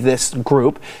to be this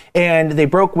group. And they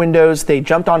broke windows, they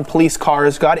jumped on police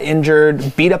cars, got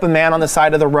injured, beat up a man on the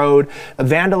side of the road,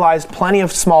 vandalized plenty of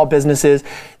small businesses.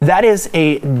 That is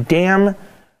a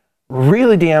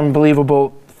really damn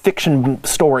believable fiction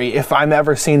story, if I'm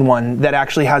ever seen one that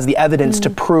actually has the evidence to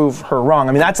prove her wrong.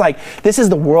 I mean, that's like, this is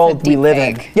the world we live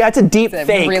in. Yeah, it's a deep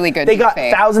fake. Really good. They got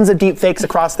thousands of deep fakes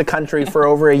across the country for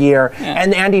over a year,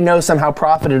 and Andy Ngo somehow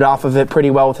profited off of it pretty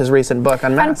well with his recent book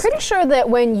Unmasked. I'm pretty sure that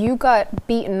when you got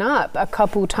beaten up a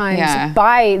couple times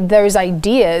by those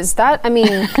ideas, that, I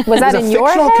mean, was that in your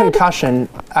head? Fictional concussion.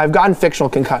 I've gotten fictional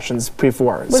concussions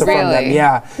before. Was really?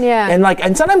 Yeah.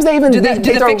 And sometimes they even do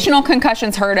the fictional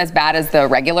concussions hurt as bad as the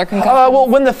regular concussions? Well,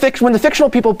 when the fictional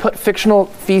people put fictional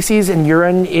feces and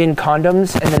urine in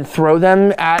condoms and then throw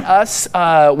them at us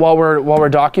while we're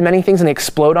documenting things and they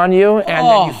explode on you and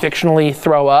then you fictionally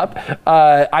throw up,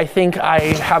 I think I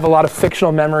have a lot of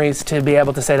fictional memories to be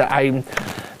able to say that I'm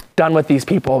done with these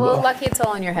people. Well, lucky it's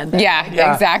all in your head then. Yeah,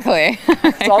 exactly.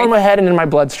 It's all in my head and in my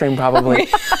bloodstream, probably.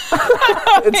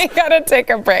 We gotta take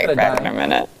a break back in a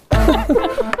minute. Have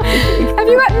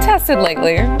you gotten tested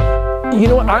lately? You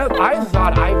know what? I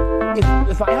thought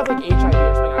if I have like HIV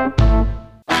or something.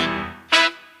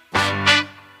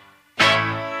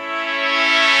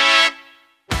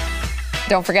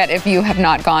 Don't forget, if you have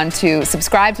not gone to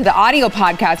subscribe to the audio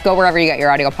podcast, go wherever you get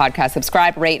your audio podcast.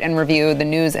 Subscribe, rate, and review The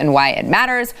News and Why It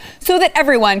Matters so that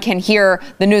everyone can hear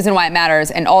the news and why it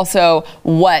matters, and also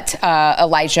what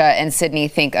Elijah and Sydney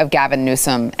think of Gavin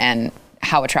Newsom and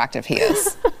how attractive he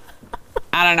is.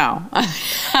 I don't know.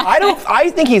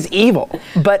 I think he's evil,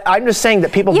 but I'm just saying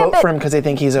that people vote for him because they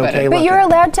think he's okay. But you're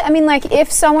allowed to, I mean, like, if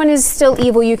someone is still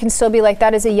evil, you can still be like,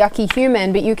 that is a yucky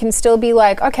human, but you can still be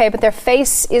like, okay, but their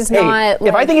face is not.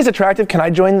 If I think he's attractive, can I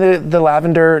join the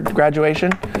lavender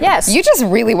graduation? Yes. You just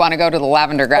really want to go to the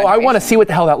lavender graduation. Oh, I want to see what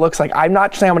the hell that looks like. I'm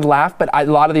not saying I would laugh, but a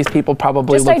lot of these people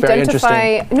probably look very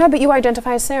interesting. No, but you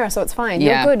identify as Sarah, so it's fine.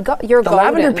 Yeah. You're good. You're golden.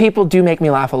 The lavender people do make me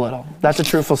laugh a little. That's a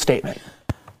truthful statement.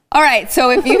 All right,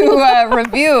 so if you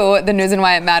review The News and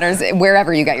Why It Matters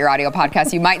wherever you get your audio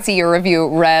podcast, you might see your review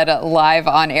read live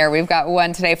on air. We've got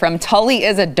one today from Tully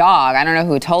is a Dog. I don't know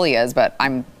who Tully is, but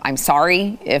I'm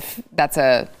sorry if that's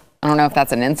a I don't know if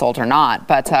that's an insult or not,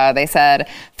 but they said,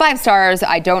 5 stars.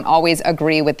 I don't always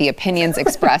agree with the opinions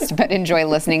expressed, but enjoy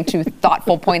listening to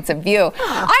thoughtful points of view.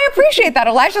 I appreciate that.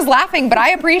 Elijah's laughing, but I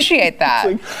appreciate that.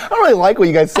 I don't really like what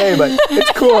you guys say, but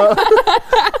it's cool.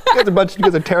 You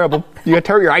guys are terrible.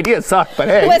 Your ideas suck, but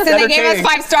hey. Listen, they gave us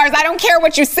 5 stars. I don't care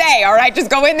what you say, all right? Just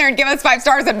go in there and give us 5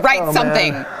 stars and write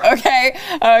something, okay?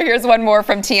 Here's one more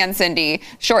from TN Cindy.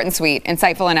 Short and sweet,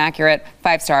 insightful and accurate,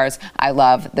 5 stars. I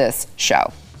love this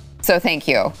show. So thank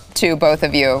you to both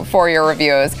of you for your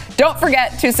reviews. Don't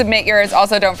forget to submit yours.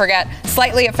 Also, don't forget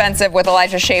Slightly Offensive with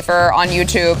Elijah Schaffer on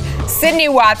YouTube, Sydney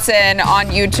Watson on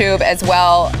YouTube as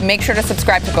well. Make sure to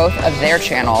subscribe to both of their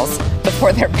channels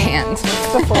before they're banned.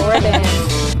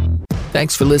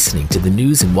 Thanks for listening to the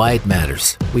news and why it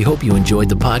matters. We hope you enjoyed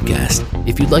the podcast.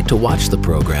 If you'd like to watch the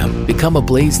program, become a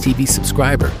Blaze TV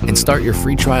subscriber and start your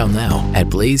free trial now at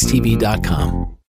blazetv.com.